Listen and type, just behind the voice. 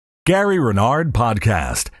Gary Renard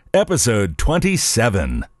Podcast, Episode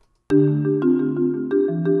 27.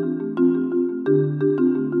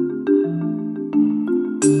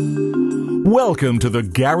 Welcome to the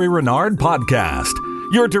Gary Renard Podcast,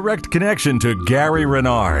 your direct connection to Gary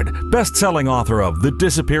Renard, best-selling author of The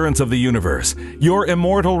Disappearance of the Universe, Your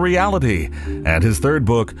Immortal Reality, and his third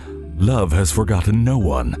book, Love Has Forgotten No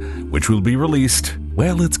One, which will be released,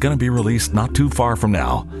 well, it's going to be released not too far from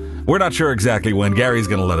now. We're not sure exactly when. Gary's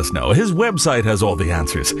going to let us know. His website has all the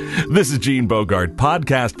answers. This is Gene Bogart,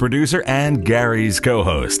 podcast producer and Gary's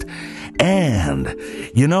co-host. And,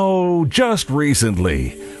 you know, just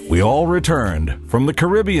recently, we all returned from the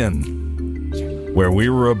Caribbean, where we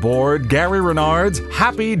were aboard Gary Renard's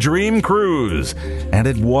Happy Dream Cruise. And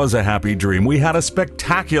it was a happy dream. We had a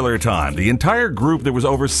spectacular time. The entire group, there was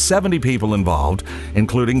over 70 people involved,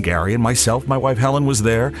 including Gary and myself. My wife Helen was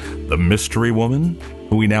there. The mystery woman,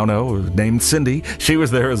 who we now know is named Cindy, she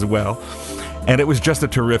was there as well. And it was just a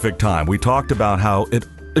terrific time. We talked about how it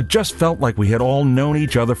just felt like we had all known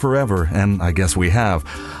each other forever, and I guess we have.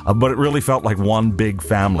 But it really felt like one big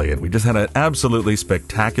family, and we just had an absolutely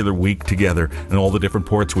spectacular week together in all the different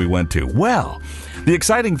ports we went to. Well, the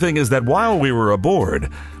exciting thing is that while we were aboard,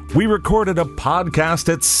 we recorded a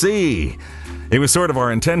podcast at sea. It was sort of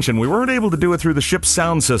our intention. We weren't able to do it through the ship's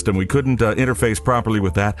sound system. We couldn't interface properly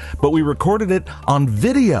with that, but we recorded it on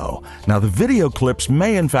video. Now, the video clips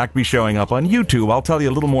may in fact be showing up on YouTube. I'll tell you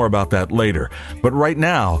a little more about that later. But right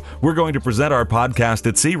now, we're going to present our podcast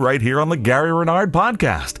at sea right here on the Gary Renard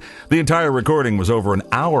Podcast. The entire recording was over an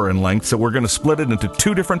hour in length, so we're going to split it into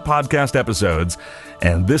two different podcast episodes.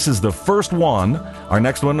 And this is the first one. Our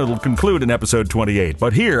next one, it'll conclude in episode 28.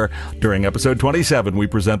 But here, during episode 27, we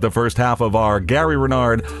present the first half of our Gary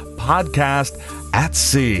Renard Podcast at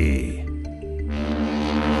Sea.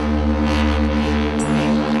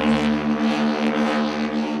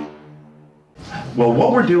 Well,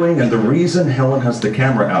 what we're doing, and the reason Helen has the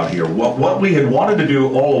camera out here, what we had wanted to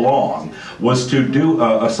do all along was to do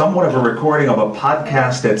a somewhat of a recording of a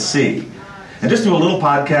podcast at sea. And just do a little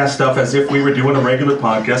podcast stuff as if we were doing a regular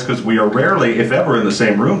podcast, because we are rarely, if ever, in the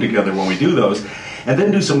same room together when we do those. And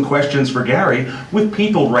then do some questions for Gary with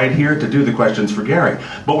people right here to do the questions for Gary.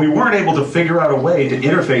 But we weren't able to figure out a way to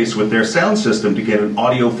interface with their sound system to get an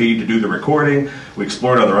audio feed to do the recording. We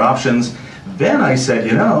explored other options. Then I said,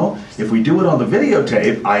 you know, if we do it on the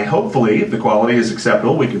videotape, hopefully, if the quality is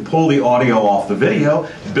acceptable, we can pull the audio off the video,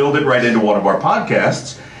 build it right into one of our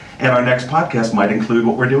podcasts, and our next podcast might include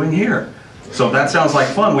what we're doing here. So that sounds like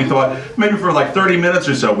fun. We thought maybe for like 30 minutes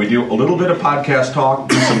or so, we do a little bit of podcast talk,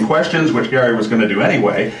 do some questions, which Gary was going to do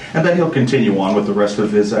anyway, and then he'll continue on with the rest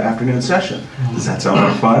of his afternoon session. Does that sound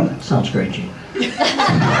like fun? Sounds great, Gene.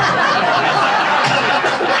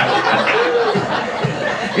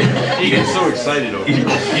 He gets so excited over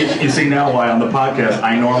it. You see now why on the podcast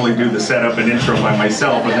I normally do the setup and intro by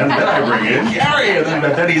myself, and then I bring in Gary, and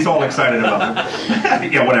then he's all excited about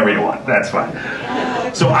it. Yeah, whatever you want. That's fine.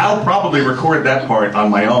 So I'll probably record that part on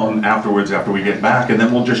my own afterwards after we get back, and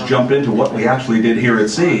then we'll just jump into what we actually did here at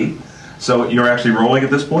sea. So you're actually rolling at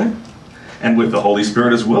this point? And with the Holy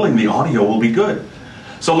Spirit is willing, the audio will be good.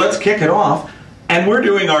 So let's kick it off, and we're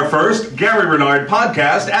doing our first Gary Renard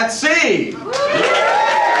Podcast at sea!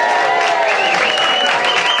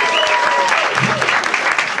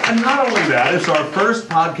 And not only that, it's our first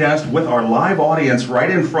podcast with our live audience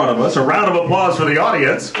right in front of us. A round of applause for the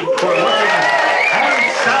audience. For looking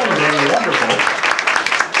and sounding wonderful.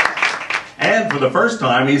 And for the first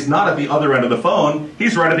time, he's not at the other end of the phone.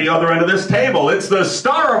 He's right at the other end of this table. It's the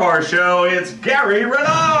star of our show. It's Gary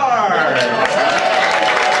Renard.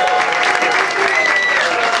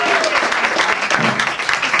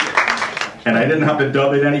 And I didn't have to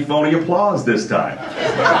dub in any phony applause this time.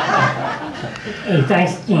 Hey,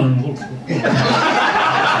 thanks, Gene.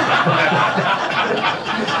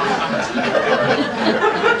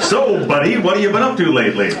 So, buddy, what have you been up to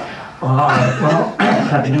lately? Well,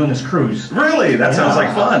 I've been doing this cruise. Really? That sounds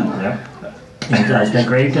like fun. Yeah. And it's been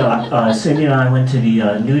great. Cindy and I went to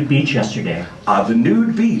the nude beach yesterday. The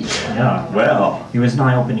nude beach? Yeah. Well, It was an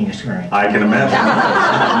eye-opening experience. I can imagine.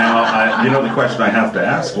 Now, you know the question I have to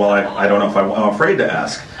ask? Well, I don't know if I'm afraid to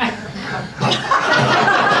ask.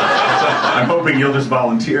 I'm hoping you'll just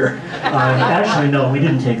volunteer. Actually, no, we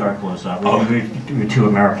didn't take our clothes off. We were too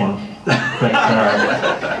American.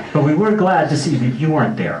 But we were glad to see that you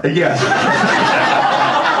weren't there. Yes.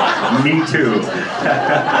 Me too.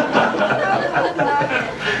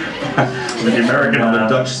 The American on the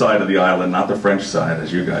Dutch side of the island, not the French side,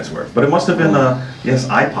 as you guys were. But it must have been, yes,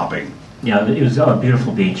 eye-popping. Yeah, it was a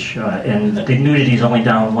beautiful beach, and the nudity is only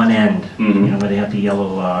down one end, you know, where they have the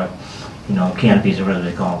yellow canopies or whatever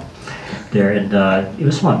they call them there, and it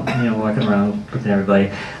was fun, walking around with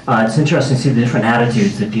everybody. It's interesting to see the different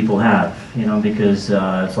attitudes that people have, because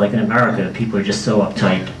it's like in America, people are just so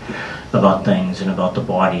uptight about things and about the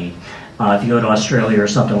body. If you go to Australia or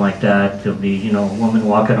something like that, there'll be, a woman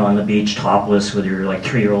walking on the beach topless with her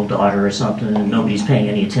 3-year-old daughter or something, and nobody's paying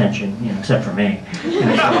any attention, except for me.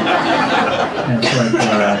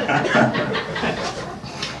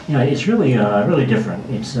 And it's really, really different.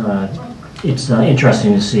 It's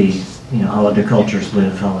interesting to see, how other cultures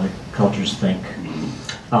live, how other cultures think.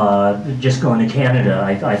 Just going to Canada,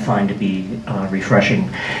 I find to be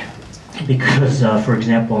refreshing because, for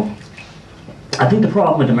example, I think the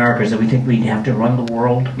problem with America is that we think we have to run the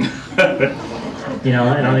world. In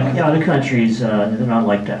other countries, they're not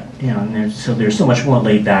like that. And so they're so much more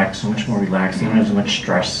laid back, so much more relaxed. They don't have as much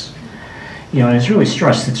stress. And it's really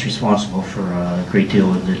stress that's responsible for a great deal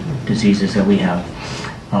of the diseases that we have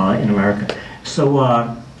in America. So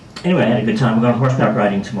anyway, I had a good time. We're going horseback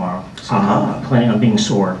riding tomorrow. So I'm planning on being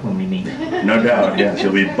sore when we meet. No doubt, yes.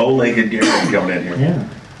 You'll be bow-legged Gary coming in here. Yeah.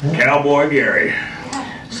 Cowboy Gary.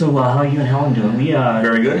 So how are you and Helen doing?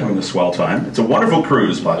 Very good, having a swell time. It's a wonderful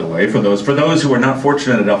cruise, by the way, for those who are not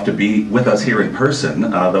fortunate enough to be with us here in person,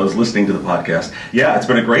 those listening to the podcast. Yeah, it's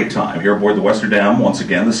been a great time here aboard the Westerdam, once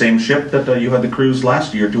again, the same ship that you had the cruise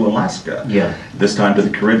last year to Alaska. Yeah. This time to the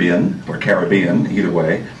Caribbean, or Caribbean, either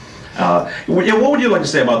way. What would you like to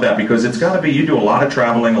say about that? Because it's got to be, you do a lot of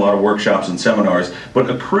traveling, a lot of workshops and seminars, but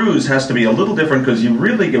a cruise has to be a little different because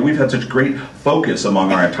we've had such great focus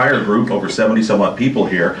among our entire group, over 70 some odd people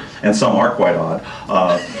here, and some are quite odd.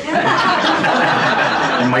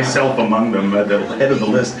 And myself among them, at the head of the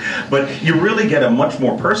list. But you really get a much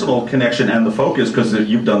more personal connection and the focus because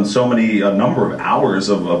you've done so many, a number of hours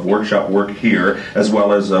of workshop work here, as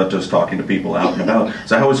well as just talking to people out and about.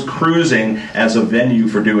 So how is cruising as a venue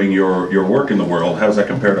for doing your work in the world? How does that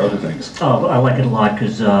compare to other things? Oh, I like it a lot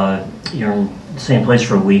because you're in the same place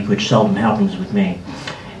for a week, which seldom happens with me.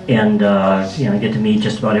 And, I get to meet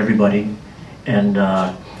just about everybody. And,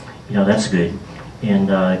 that's good. And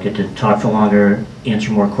get to talk for longer,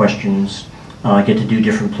 answer more questions, get to do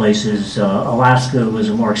different places. Alaska was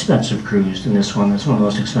a more expensive cruise than this one. It's one of the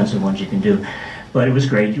most expensive ones you can do. But it was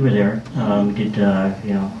great. You were there. We did,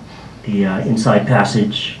 the Inside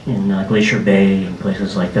Passage in Glacier Bay and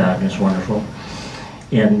places like that. It was wonderful.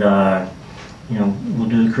 And, we'll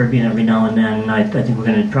do the Caribbean every now and then. I think we're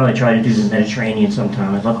going to probably try to do the Mediterranean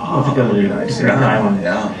sometime. I'd love to go to the Greek island.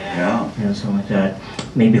 Yeah. Something like that.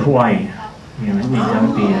 Maybe Hawaii. Maybe that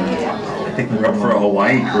would be I think we're up for a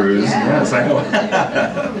Hawaii cruise. Yes, I know.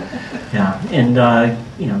 Yeah, and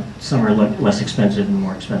some are less expensive and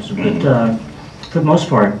more expensive, but for the most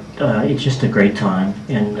part, it's just a great time,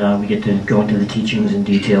 and we get to go into the teachings in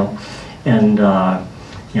detail, and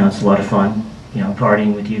it's a lot of fun.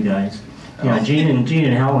 Partying with you guys. Gene and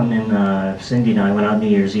Helen and Cindy and I went out New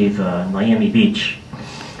Year's Eve Miami Beach.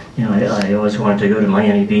 I always wanted to go to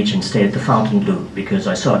Miami Beach and stay at the Fontainebleau because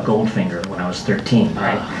I saw Goldfinger when I was 13,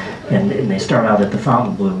 right? And they start out at the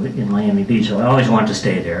Fontainebleau in Miami Beach, so I always wanted to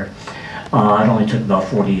stay there. It only took about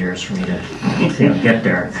 40 years for me to get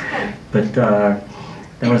there. But that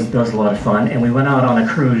was a lot of fun. And we went out on a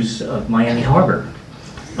cruise of Miami Harbor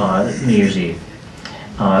New Year's Eve.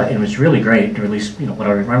 It was really great, or at least what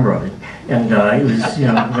I remember of it. And it was, we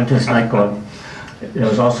went to this nightclub. It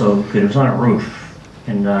was also good. It was on a roof.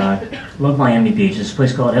 And love Miami Beach. There's a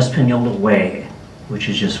place called Espanola Way, which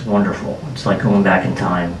is just wonderful. It's like going back in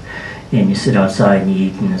time. And you sit outside and you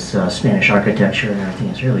eat in this Spanish architecture and everything.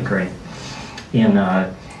 It's really great. And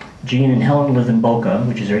Gene and Helen live in Boca,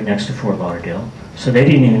 which is right next to Fort Lauderdale. So they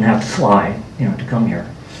didn't even have to fly, to come here.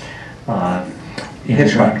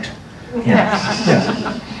 Hitchhiked.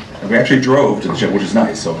 Yeah. We actually drove to the ship, which is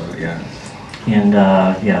nice. So yeah. And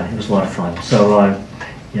it was a lot of fun. So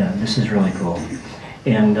this is really cool.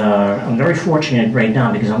 And I'm very fortunate right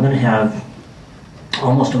now because I'm going to have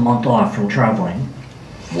almost a month off from traveling.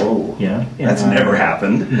 Whoa. Yeah. And, that's never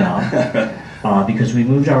happened. No. Because we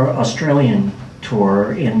moved our Australian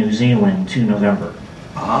tour in New Zealand to November.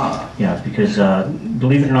 Yeah, because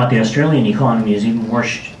believe it or not, the Australian economy is even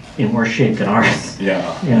in worse shape than ours.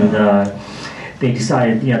 Yeah. And they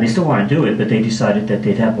decided, they still want to do it, but they decided that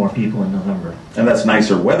they'd have more people in November. And that's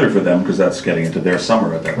nicer weather for them because that's getting into their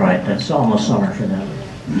summer at that point. Right, that's almost summer for them.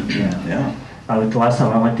 Yeah. The last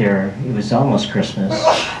time I went there, it was almost Christmas,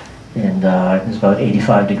 and it was about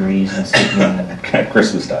 85 degrees in Sydney.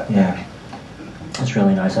 Christmas time. Yeah. It's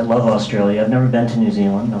really nice. I love Australia. I've never been to New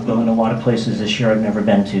Zealand. I'm going to a lot of places this year I've never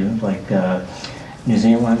been to, like New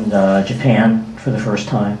Zealand, Japan for the first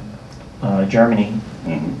time, Germany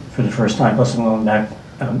for the first time, plus I'm going back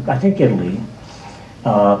I think Italy.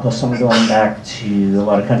 Plus I'm going back to a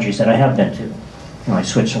lot of countries that I have been to. Like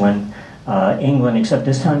Switzerland, England, except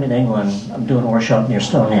this time in England, I'm doing a workshop near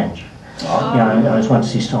Stonehenge. Oh. Yeah, I always want to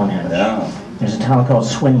see Stonehenge. Yeah. There's a town called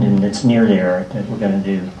Swindon that's near there that we're going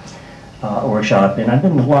to do a workshop. And I've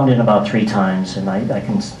been to London about 3 times, and I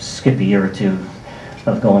can skip a year or 2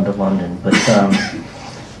 of going to London. But,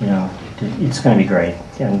 you know, it's going to be great.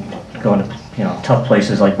 And going to, you know, tough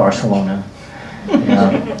places like Barcelona,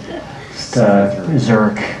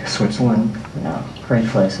 Zurich, Switzerland, you know, great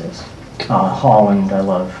places. Holland, I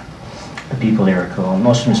love. The people there are cool.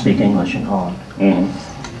 Most of them speak English in Holland.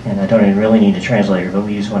 Mm-hmm. And I don't even really need a translator, but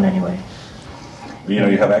we use one anyway. You know,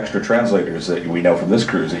 you have extra translators that we know from this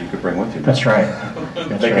cruise that you could bring with you. That's right.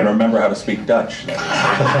 They can remember how to speak Dutch.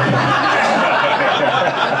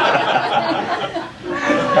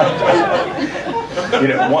 You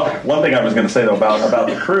know, one thing I was going to say though about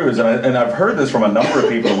the cruise, and I've heard this from a number of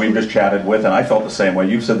people we've just chatted with, and I felt the same way.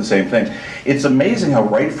 You've said the same thing. It's amazing how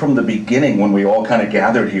right from the beginning, when we all kind of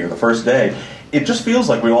gathered here the first day, it just feels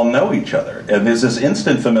like we all know each other. And there's this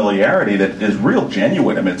instant familiarity that is real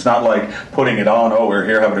genuine. I mean, it's not like putting it on, oh, we're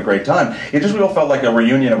here having a great time. It just, we all felt like a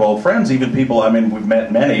reunion of old friends, even people, I mean, we've met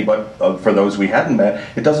many, but for those we hadn't met,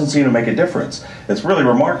 it doesn't seem to make a difference. It's really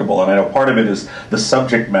remarkable. And I know part of it is the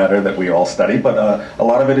subject matter that we all study, but a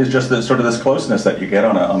lot of it is just the, sort of this closeness that you get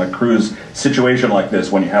on a cruise situation like this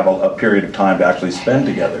when you have a period of time to actually spend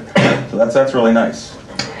together. So that's really nice.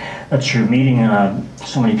 That's true. Meeting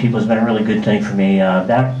so many people has been a really good thing for me.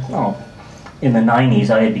 Back in the 90s,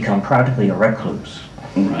 I had become practically a recluse.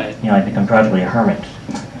 Right. You know, I'd become practically a hermit,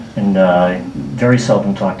 and very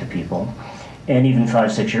seldom talked to people. And even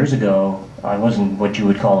 5-6 years ago, I wasn't what you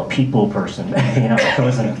would call a people person. You know, I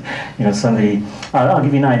wasn't, you know, somebody. I'll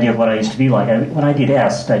give you an idea of what I used to be like. When I did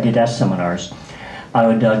EST seminars. I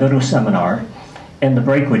would go to a seminar, and the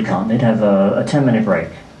break would come. They'd have a 10-minute break.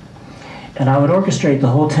 And I would orchestrate the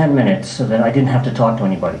whole 10 minutes so that I didn't have to talk to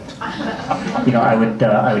anybody. You know, I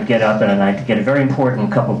would get up and I'd get a very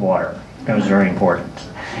important cup of water. That was very important.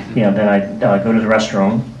 You know, then I'd go to the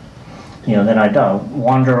restroom. You know, then I'd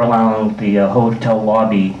wander around the hotel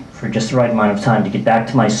lobby for just the right amount of time to get back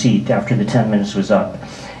to my seat after the 10 minutes was up,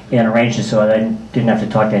 and arrange it so I didn't have to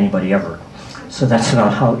talk to anybody ever. So that's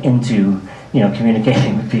about how into, you know,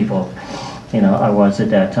 communicating with people, you know, I was at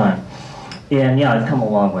that time. And yeah, I've come a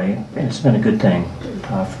long way, and it's been a good thing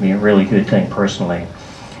for me, a really good thing personally.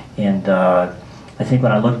 And I think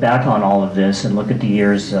when I look back on all of this and look at the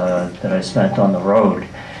years that I spent on the road,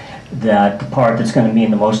 that the part that's going to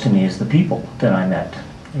mean the most to me is the people that I met.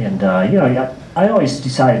 And you know, I always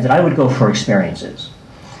decided that I would go for experiences.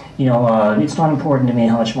 You know, it's not important to me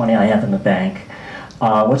how much money I have in the bank.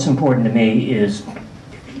 What's important to me is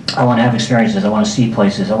I want to have experiences, I want to see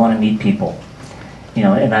places, I want to meet people. You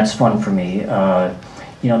know, and that's fun for me.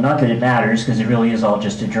 You know, not that it matters, because it really is all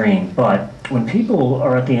just a dream, but when people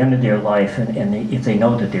are at the end of their life and if they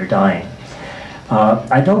know that they're dying,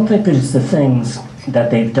 I don't think that it's the things that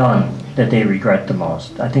they've done that they regret the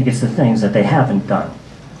most. I think it's the things that they haven't done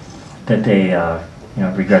that they you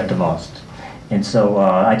know, regret the most. And so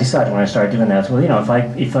I decided when I started doing that, well, you know,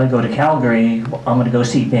 if I go to Calgary, I'm going to go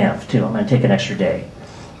see Banff too. I'm going to take an extra day,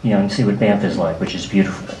 you know, and see what Banff is like, which is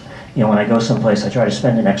beautiful. You know, when I go someplace, I try to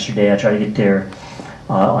spend an extra day. I try to get there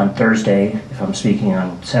on Thursday, if I'm speaking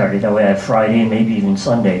on Saturday. That way I have Friday and maybe even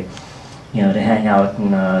Sunday, you know, to hang out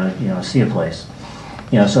and, you know, see a place.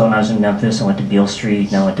 You know, so when I was in Memphis, I went to Beale Street,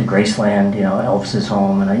 and I went to Graceland, you know, Elvis's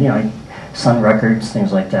home, and, you know, Sun Records,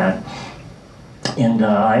 things like that. And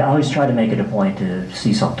I always try to make it a point to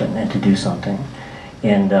see something and to do something.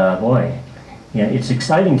 And, boy, yeah, it's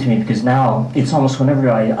exciting to me because now it's almost whenever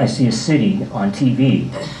I see a city on TV,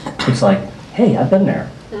 it's like, hey, I've been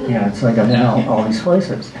there. You know, it's like I've been all these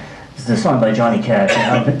places. It's the song by Johnny Cash,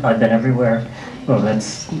 I've been everywhere. Well,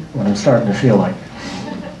 that's what I'm starting to feel like.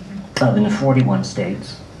 I've been to 41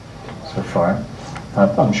 states so far.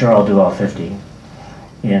 I'm sure I'll do all 50.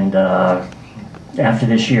 And after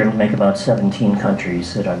this year, it'll make about 17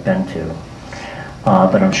 countries that I've been to.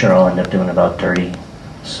 But I'm sure I'll end up doing about 30.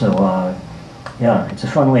 So, yeah, it's a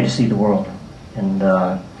fun way to see the world. And,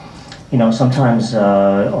 you know, sometimes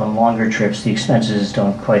on longer trips, the expenses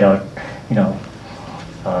don't quite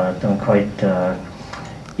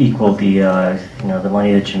equal the, you know, the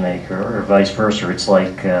money that you make, or vice versa. It's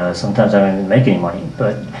like sometimes I don't even make any money,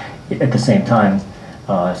 but at the same time,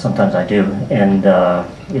 sometimes I do. And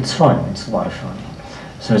it's fun. It's a lot of fun.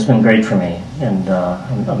 So it's been great for me, and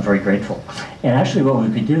I'm very grateful. And actually what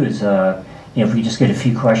we could do is, you know, if we just get a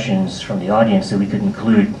few questions from the audience that we could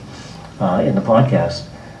include in the podcast,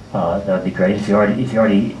 that would be great. If you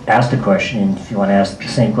already asked a question, and if you want to ask the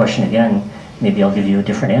same question again, maybe I'll give you a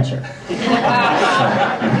different answer.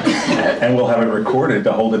 And we'll have it recorded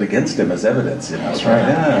to hold it against him as evidence. That's right.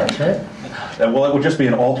 Yeah. That's right. Well, it would just be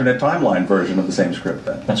an alternate timeline version of the same script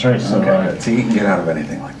then. That's right. So, okay. See, you can get out of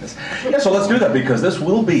anything like this. Yeah, so let's do that, because this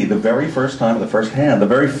will be the very first time, the first hand, the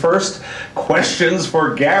very first questions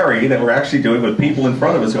for Gary that we're actually doing with people in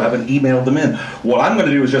front of us who haven't emailed them in. What I'm going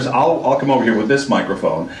to do is just, I'll come over here with this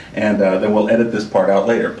microphone, and then we'll edit this part out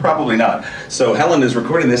later. Probably not. So Helen is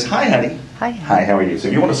recording this. Hi, honey. Hi. Hi, how are you? So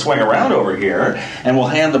if you want to swing around over here, and we'll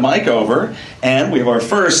hand the mic over, and we have our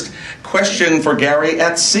first question for Gary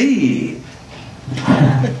at sea.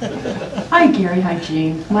 Hi, Gary. Hi,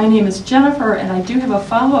 Jean. My name is Jennifer, and I do have a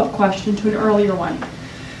follow-up question to an earlier one.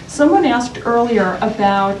 Someone asked earlier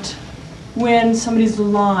about when somebody's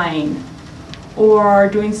lying or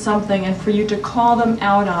doing something, and for you to call them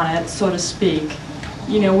out on it, so to speak.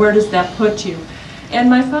 You know, where does that put you? And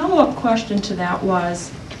my follow-up question to that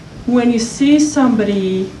was, when you see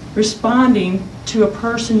somebody responding to a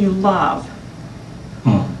person you love,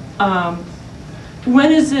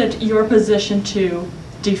 when is it your position to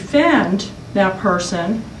defend that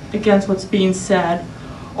person against what's being said,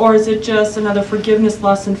 or is it just another forgiveness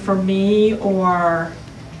lesson for me? Or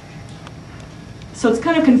so it's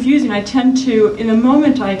kind of confusing. I tend to, in a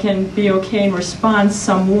moment, I can be okay and respond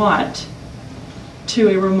somewhat to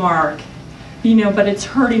a remark, you know, but it's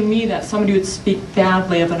hurting me that somebody would speak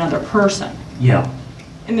badly of another person. Yeah.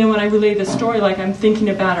 And then when I relay the story, like I'm thinking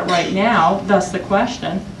about it right now, thus the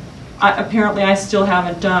question, apparently I still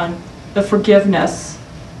haven't done the forgiveness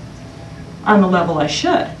on the level I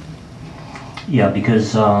should. Yeah,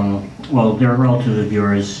 because, well, they're a relative of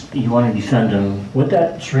yours. You want to defend them. What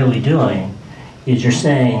that's really doing is you're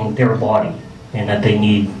saying they're a body and that they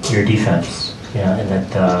need your defense. Yeah, and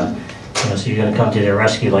that, you know, so you're going to come to their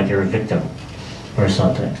rescue like you're a victim or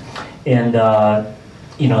something. And,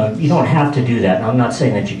 you know, you don't have to do that. And I'm not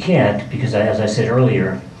saying that you can't, because as I said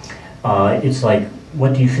earlier, it's like,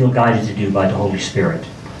 what do you feel guided to do by the Holy Spirit?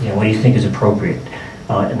 You know, what do you think is appropriate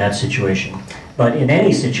in that situation? But in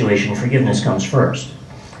any situation, forgiveness comes first.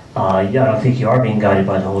 I don't think you are being guided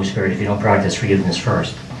by the Holy Spirit if you don't practice forgiveness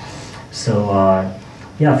first. So,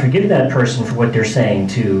 yeah, forgive that person for what they're saying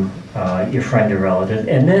to your friend or relative.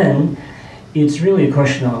 And then it's really a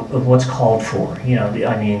question of what's called for. You know,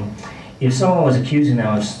 I mean, if someone was accusing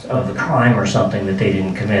them of a crime or something that they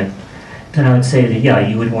didn't commit, then I would say that, yeah,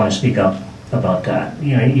 you would want to speak up about that.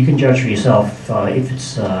 You know, you can judge for yourself if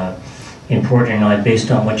it's important or not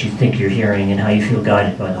based on what you think you're hearing and how you feel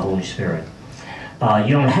guided by the Holy Spirit.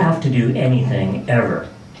 You don't have to do anything ever.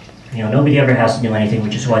 You know, nobody ever has to do anything,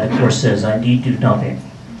 which is why the Course says, I need do nothing.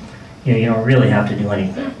 You know, you don't really have to do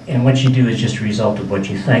anything. And what you do is just a result of what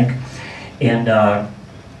you think. And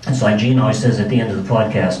it's like Jean always says at the end of the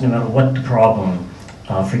podcast, no matter what the problem,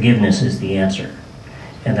 forgiveness is the answer.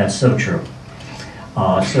 And that's so true.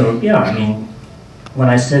 So, yeah, I mean, when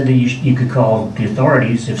I said that you could call the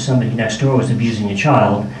authorities if somebody next door was abusing a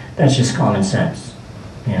child, that's just common sense,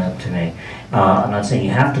 you know, to me. I'm not saying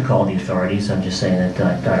you have to call the authorities. I'm just saying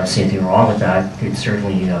that I don't see anything wrong with that. It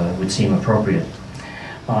certainly would seem appropriate.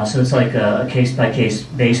 So it's like a case-by-case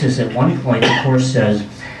basis. At one point, the Course says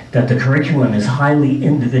that the curriculum is highly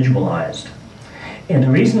individualized. And the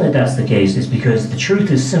reason that that's the case is because the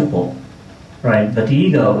truth is simple, right? But the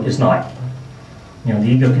ego is not. You know, the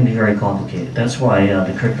ego can be very complicated. That's why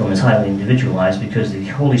the curriculum is highly individualized, because the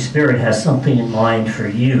Holy Spirit has something in mind for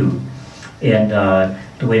you, and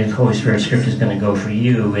the way the Holy Spirit script is going to go for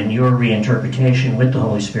you, and your reinterpretation with the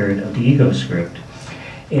Holy Spirit of the ego script.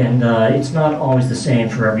 And it's not always the same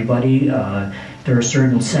for everybody. There are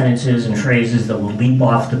certain sentences and phrases that will leap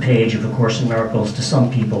off the page of A Course in Miracles to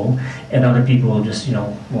some people, and other people just, you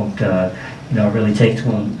know, won't, you know, really take to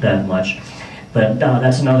them that much. But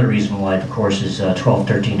that's another reason why the Course is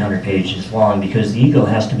 1,300 pages long, because the ego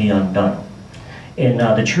has to be undone. And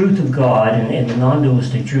the truth of God and the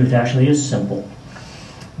non-dualistic truth actually is simple.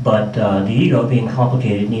 But the ego, being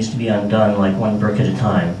complicated, needs to be undone like one brick at a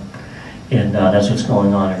time. And that's what's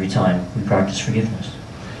going on every time we practice forgiveness.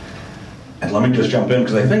 And let me just jump in,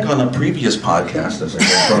 because I think on a previous podcast, as I go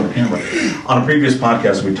in front of the camera, on a previous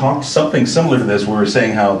podcast we talked something similar to this, where we were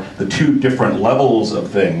saying how the two different levels of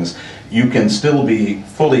things, you can still be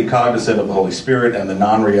fully cognizant of the Holy Spirit and the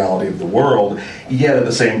non-reality of the world, yet at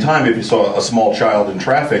the same time, if you saw a small child in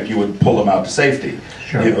traffic, you would pull them out to safety.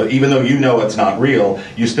 Sure. You know, even though you know it's not real,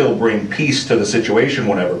 you still bring peace to the situation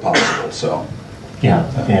whenever possible. So, yeah,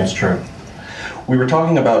 I think that's true. we were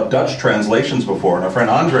talking about Dutch translations before, and our friend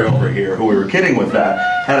Andre over here, who we were kidding with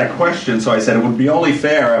that, had a question, so I said it would be only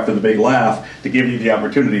fair after the big laugh to give you the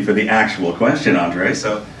opportunity for the actual question, Andre.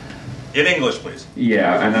 So, in English, please.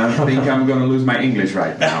 Yeah, and I think I'm going to lose my English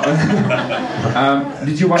right now.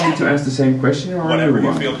 Did you want me to ask the same question? Or Whatever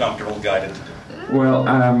you feel comfortable, guided to do. Well,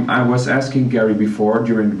 I was asking Gary before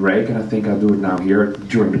during the break, and I think I'll do it now here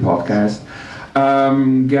during the podcast.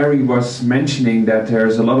 Gary was mentioning that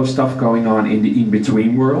there's a lot of stuff going on in the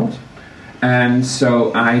in-between world. And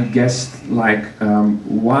so I guess, like,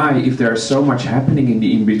 why, if there's so much happening in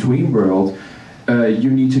the in-between world, you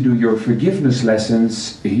need to do your forgiveness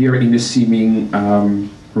lessons here in the seeming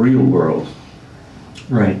real world.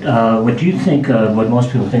 Right. What do you think of, what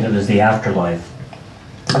most people think of as the afterlife?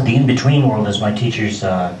 The in-between world, as my teachers,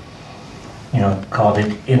 called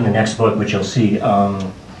it in the next book, which you'll see.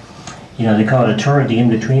 They call it a tour of the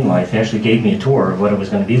in-between life. They actually gave me a tour of what it was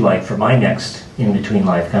going to be like for my next in-between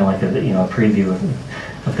life, kind of like a preview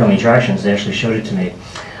of upcoming attractions. They actually showed it to me.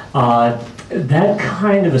 That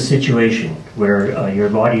kind of a situation where your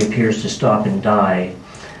body appears to stop and die,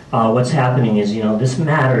 what's happening is, this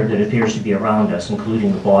matter that appears to be around us,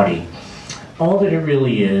 including the body, all that it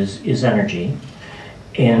really is energy.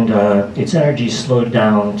 And its energy is slowed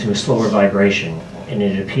down to a slower vibration, and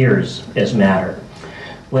it appears as matter.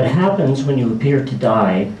 What happens when you appear to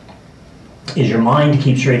die is your mind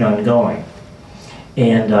keeps right on going.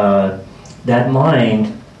 And that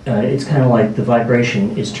mind, it's kind of like the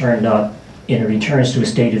vibration is turned up and it returns to a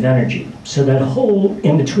state of energy. So that whole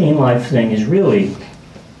in-between life thing is really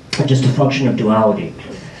just a function of duality.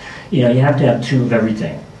 You have to have two of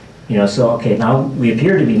everything. Okay, now we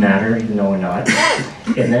appear to be matter, even though we're not.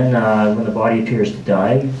 And then when the body appears to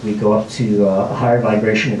die, we go up to a higher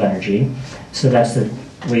vibration of energy. So that's the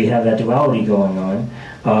way you have that duality going on.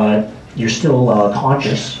 You're still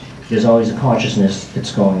conscious. There's always a consciousness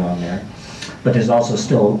that's going on there. But there's also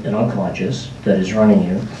still an unconscious that is running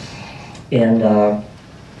you. And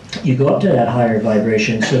you go up to that higher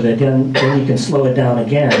vibration so that then you can slow it down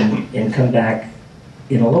again and come back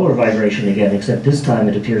in a lower vibration again, except this time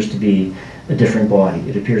it appears to be a different body.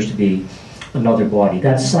 It appears to be another body.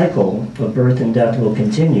 That cycle of birth and death will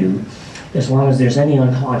continue as long as there's any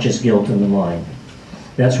unconscious guilt in the mind.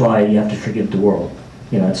 That's why you have to forgive the world.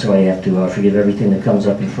 That's why you have to forgive everything that comes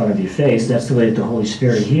up in front of your face. That's the way that the Holy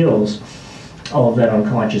Spirit heals all of that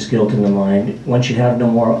unconscious guilt in the mind. Once you have no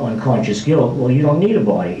more unconscious guilt, well, you don't need a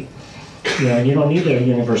body. You don't need a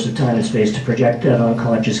universe of time and space to project that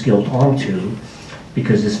unconscious guilt onto,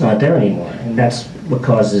 because it's not there anymore. And that's what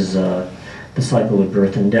causes the cycle of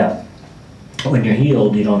birth and death. When you're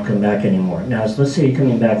healed, you don't come back anymore. Now, let's say you're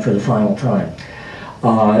coming back for the final time.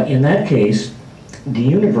 In that case, the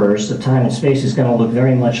universe of time and space is going to look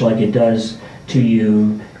very much like it does to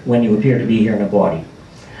you when you appear to be here in a body.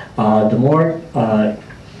 The more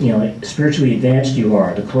spiritually advanced you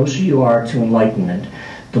are, the closer you are to enlightenment,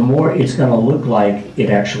 the more it's going to look like it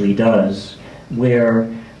actually does, where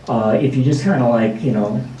if you just kind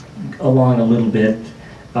of along a little bit,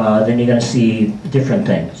 then you're going to see different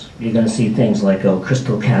things. You're going to see things like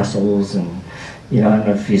crystal castles, and I don't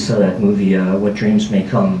know if you saw that movie, What Dreams May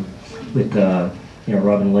Come, with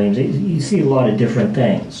Robin Williams. You see a lot of different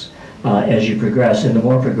things as you progress, and the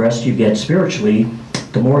more progressed you get spiritually,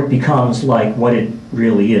 the more it becomes like what it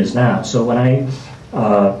really is now. So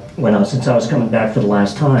since I was coming back for the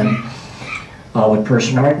last time, what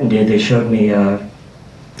Person Arton did, they showed me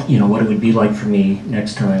what it would be like for me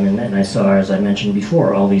next time, and I saw, as I mentioned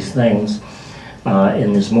before, all these things,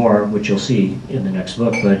 and there's more, which you'll see in the next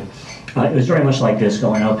book, but it was very much like this,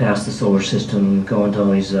 going out past the solar system, going to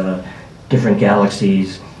all these different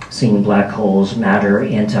galaxies, seeing black holes, matter,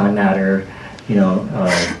 antimatter,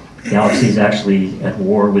 galaxies actually at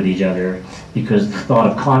war with each other, because the thought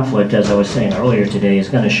of conflict, as I was saying earlier today, is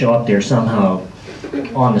going to show up there somehow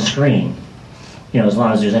on the screen, as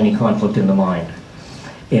long as there's any conflict in the mind.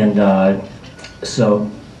 And so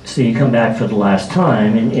you come back for the last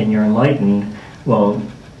time and you're enlightened. Well,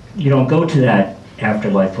 you don't go to that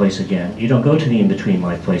afterlife place again. You don't go to the in-between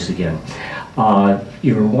life place again.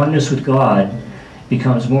 Your oneness with God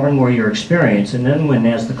becomes more and more your experience, and then when,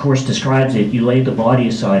 as the Course describes it, you lay the body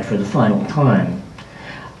aside for the final time,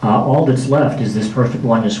 all that's left is this perfect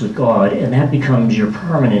oneness with God, and that becomes your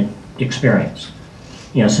permanent experience.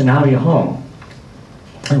 So now you're home.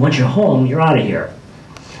 And once you're home, you're out of here.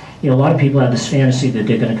 A lot of people have this fantasy that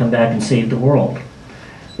they're going to come back and save the world.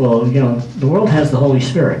 Well, the world has the Holy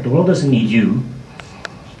Spirit. The world doesn't need you.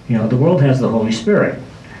 The world has the Holy Spirit.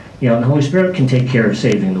 The Holy Spirit can take care of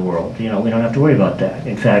saving the world. We don't have to worry about that.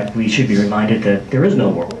 In fact, we should be reminded that there is no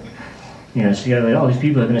world. You know, so you have all these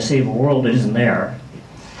people that are going to save a world that isn't there.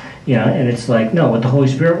 You know, and it's like, no, what the Holy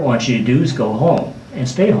Spirit wants you to do is go home and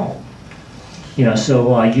stay home. You know,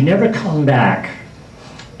 so you never come back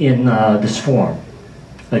in this form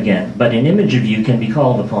again, but an image of you can be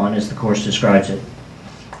called upon as the Course describes it.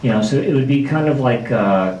 You know, so it would be kind of like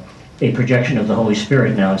a projection of the Holy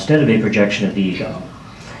Spirit now instead of a projection of the ego.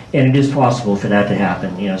 And it is possible for that to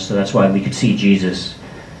happen, you know, so that's why we could see Jesus,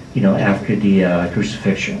 you know, after the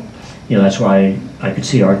crucifixion. You know, that's why I could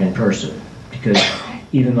see Arden in person, because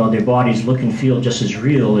even though their bodies look and feel just as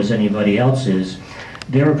real as anybody else's,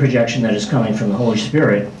 they're a projection that is coming from the Holy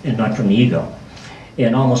Spirit and not from the ego.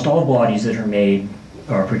 And almost all bodies that are made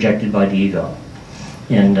are projected by the ego,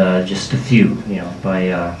 and just a few, you know, by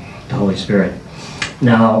the Holy Spirit.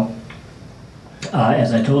 Now,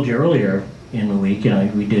 as I told you earlier in the week, you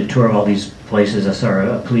know, we did a tour of all these places. I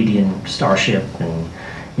saw a Pleiadian starship, and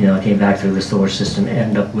you know, I came back through the solar system,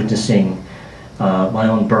 ended up witnessing my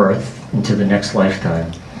own birth into the next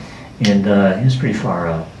lifetime, and it was pretty far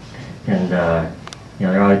out. And you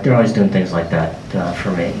know, they're always doing things like that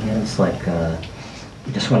for me. You know, it's like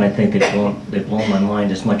just when I think they've blown my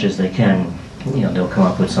mind as much as they can, you know, they'll come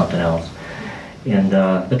up with something else. And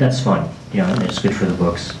but that's fun. You know, and it's good for the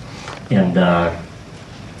books. And I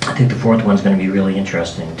think the fourth one's going to be really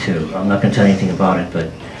interesting too. I'm not going to tell you anything about it, but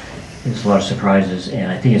there's a lot of surprises,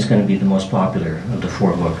 and I think it's going to be the most popular of the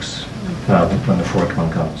 4 books when the 4th one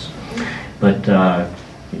comes. But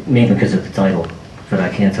mainly because of the title, but I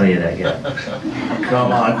can't tell you that yet.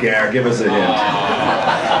 Come on, Gare, give us a hint.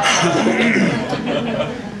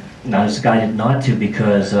 Now, I was guided not to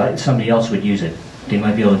because somebody else would use it. They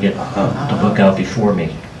might be able to get the book out before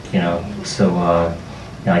me, you know, so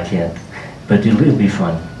I can't. But it'll be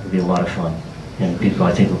fun. It'll be a lot of fun, and people,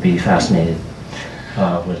 I think, will be fascinated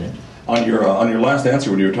with it. On your last answer,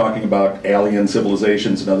 when you were talking about alien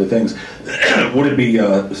civilizations and other things, would it be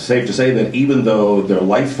safe to say that even though their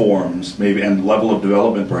life forms, maybe, and level of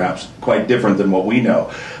development perhaps quite different than what we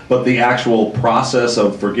know, but the actual process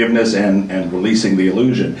of forgiveness and releasing the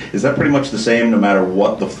illusion, is that pretty much the same no matter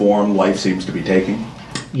what the form life seems to be taking?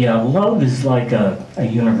 Yeah, love is like a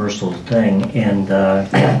universal thing, and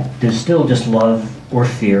there's still just love or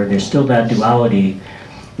fear. There's still that duality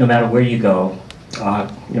no matter where you go.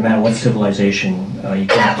 No matter what civilization you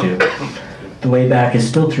come to, the way back is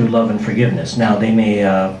still through love and forgiveness. Now, they may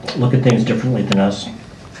look at things differently than us,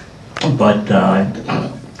 but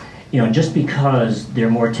you know, just because they're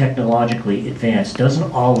more technologically advanced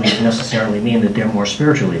doesn't always necessarily mean that they're more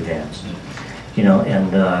spiritually advanced. You know,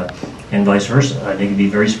 and vice versa. They can be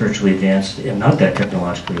very spiritually advanced and not that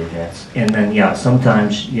technologically advanced. And then, yeah,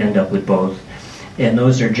 sometimes you end up with both, and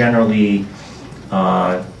those are generally,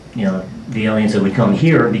 you know, the aliens that would come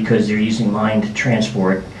here because they're using mind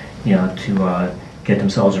transport, you know, to get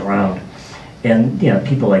themselves around. And, you know,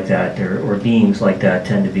 people like that, or beings like that,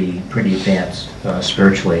 tend to be pretty advanced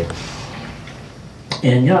spiritually.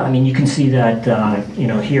 And, yeah, I mean, you can see that, you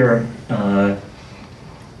know, here,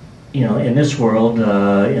 you know, in this world,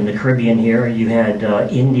 in the Caribbean here, you had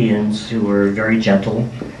Indians who were very gentle,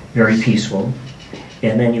 very peaceful.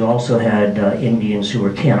 And then you also had Indians who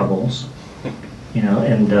were cannibals. You know,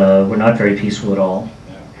 and we're not very peaceful at all.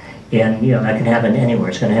 And, you know, that can happen anywhere.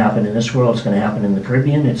 It's going to happen in this world, it's going to happen in the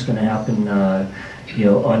Caribbean, it's going to happen, you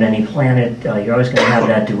know, on any planet. You're always going to have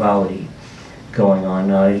that duality going on.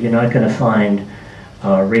 You're not going to find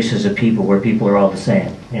races of people where people are all the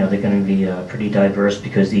same. You know, they're going to be pretty diverse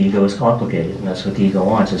because the ego is complicated, and that's what the ego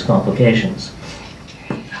wants, is complications.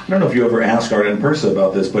 I don't know if you ever asked Arden Persa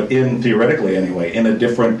about this, but theoretically anyway, in a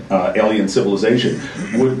different alien civilization,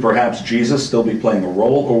 would perhaps Jesus still be playing a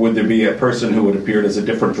role, or would there be a person who would appear as a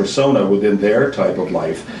different persona within their type of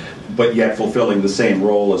life, but yet fulfilling the same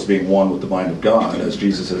role as being one with the mind of God, as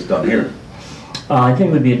Jesus has done here? I think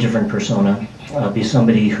it would be a different persona. Be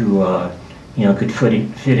somebody who, you know, could fit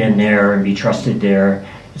in there and be trusted there.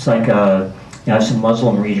 It's like, you know, I have some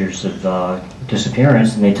Muslim readers of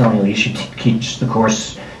disappearance, and they tell me, well, you should teach the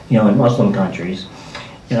course, you know, in Muslim countries.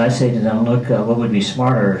 And I say to them, look, what would be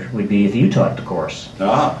smarter would be if you taught the course,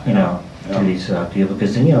 you know, to these people,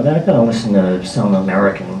 because then, you know, they're not going to listen to some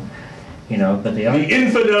American, you know, but they are. The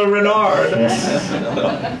infidel Renard!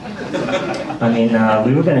 I mean,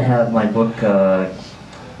 we were going to have my book,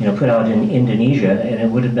 you know, put out in Indonesia, and it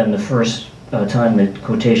would have been the first time that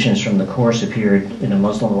quotations from the course appeared in a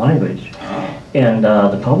Muslim language. And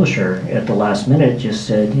the publisher, at the last minute, just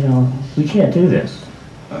said, you know, we can't do this.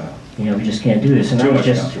 You know, we just can't do this. And it was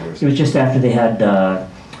just after they had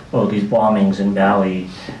these bombings in Bali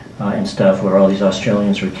and stuff, where all these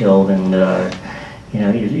Australians were killed, and you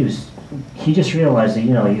know, he just realized that,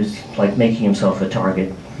 you know, he was like making himself a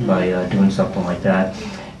target, by doing something like that.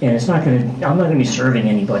 And it's not going to, I'm not going to be serving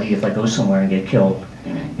anybody if I go somewhere and get killed.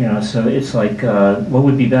 You know, so it's like, what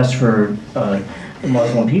would be best for the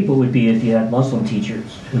Muslim people would be if you had Muslim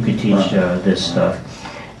teachers who could teach this stuff.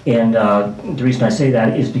 And the reason I say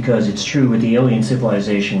that is because it's true with the alien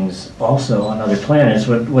civilizations also on other planets.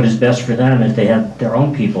 What is best for them is they have their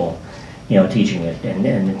own people, you know, teaching it,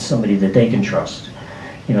 and it's somebody that they can trust.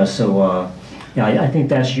 You know, so yeah, I think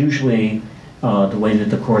that's usually the way that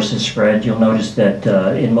the Course is spread. You'll notice that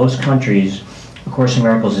in most countries, A Course in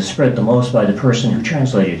Miracles is spread the most by the person who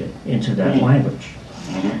translated it into that language.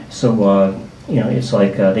 So, you know, it's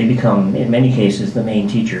like they become, in many cases, the main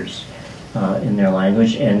teachers in their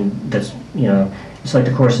language, and that's, you know, it's like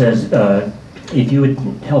the Course says, if you would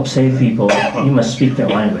help save people, you must speak their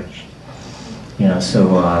language. You know,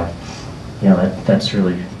 so, you know, that's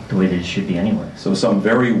really the way that it should be anyway. So some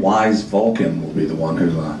very wise Vulcan will be the one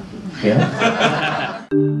who... Yeah.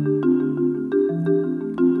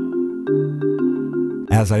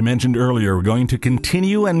 As I mentioned earlier, we're going to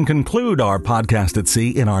continue and conclude our podcast at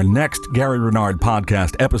sea in our next Gary Renard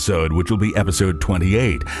podcast episode, which will be episode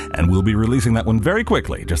 28. And we'll be releasing that one very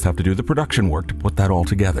quickly. Just have to do the production work to put that all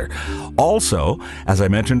together. Also, as I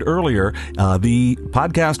mentioned earlier, the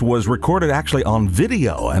podcast was recorded actually on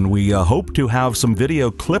video, and we hope to have some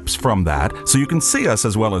video clips from that so you can see us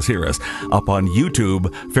as well as hear us up on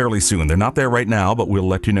YouTube fairly soon. They're not there right now, but we'll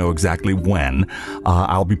let you know exactly when.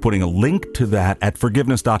 I'll be putting a link to that at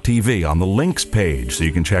Forgiveness.tv on the links page, so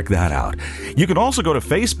you can check that out. You can also go to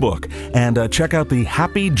Facebook and check out the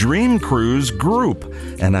Happy Dream Cruise group.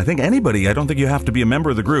 And I think anybody, I don't think you have to be a member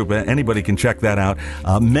of the group, anybody can check that out.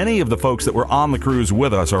 Many of the folks that were on the cruise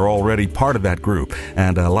with us are already part of that group,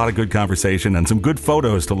 and a lot of good conversation and some good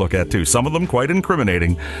photos to look at too, some of them quite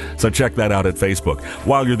incriminating. So check that out at Facebook.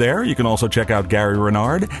 While you're there, you can also check out Gary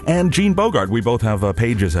Renard and Gene Bogart. We both have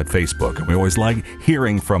pages at Facebook, and we always like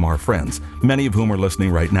hearing from our friends, many of whom are listening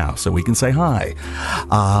right now, so we can say hi.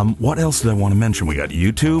 What else did I want to mention? We got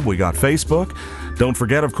YouTube, we got Facebook. Don't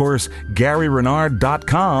forget, of course,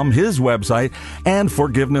 GaryRenard.com, his website, and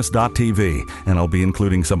Forgiveness.tv. And I'll be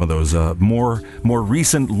including some of those more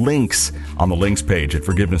recent links on the links page at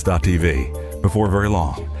Forgiveness.tv before very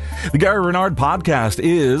long. The Gary Renard Podcast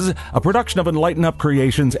is a production of Enlighten Up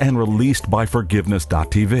Creations and released by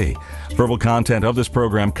Forgiveness.tv. Verbal content of this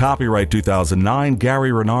program, copyright 2009,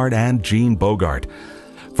 Gary Renard and Gene Bogart.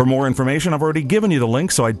 For more information, I've already given you the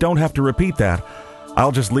link, so I don't have to repeat that.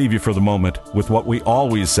 I'll just leave you for the moment with what we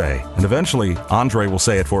always say, and eventually Andre will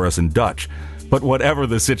say it for us in Dutch. But whatever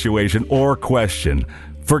the situation or question,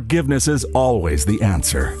 forgiveness is always the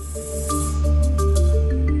answer.